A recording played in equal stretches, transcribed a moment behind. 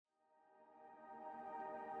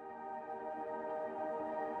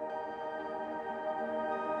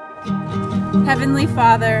Heavenly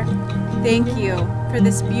Father, thank you for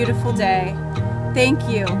this beautiful day. Thank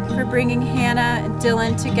you for bringing Hannah and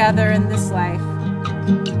Dylan together in this life.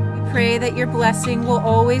 We pray that your blessing will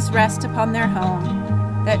always rest upon their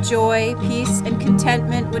home, that joy, peace, and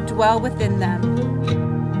contentment would dwell within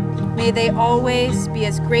them. May they always be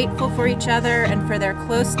as grateful for each other and for their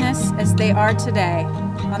closeness as they are today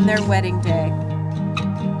on their wedding day.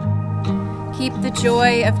 Keep the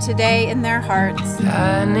joy of today in their hearts.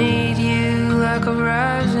 I need you like a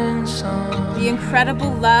rising sun. The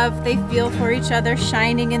incredible love they feel for each other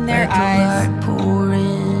shining in their Like the eyes. light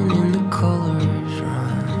pouring and the colors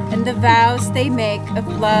run. And the vows they make of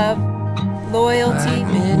love, loyalty,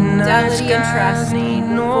 Like midnight fidelity, and trust skies need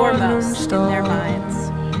northern foremost in their stars.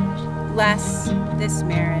 minds. Bless this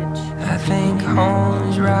marriage. I think home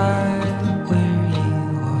is right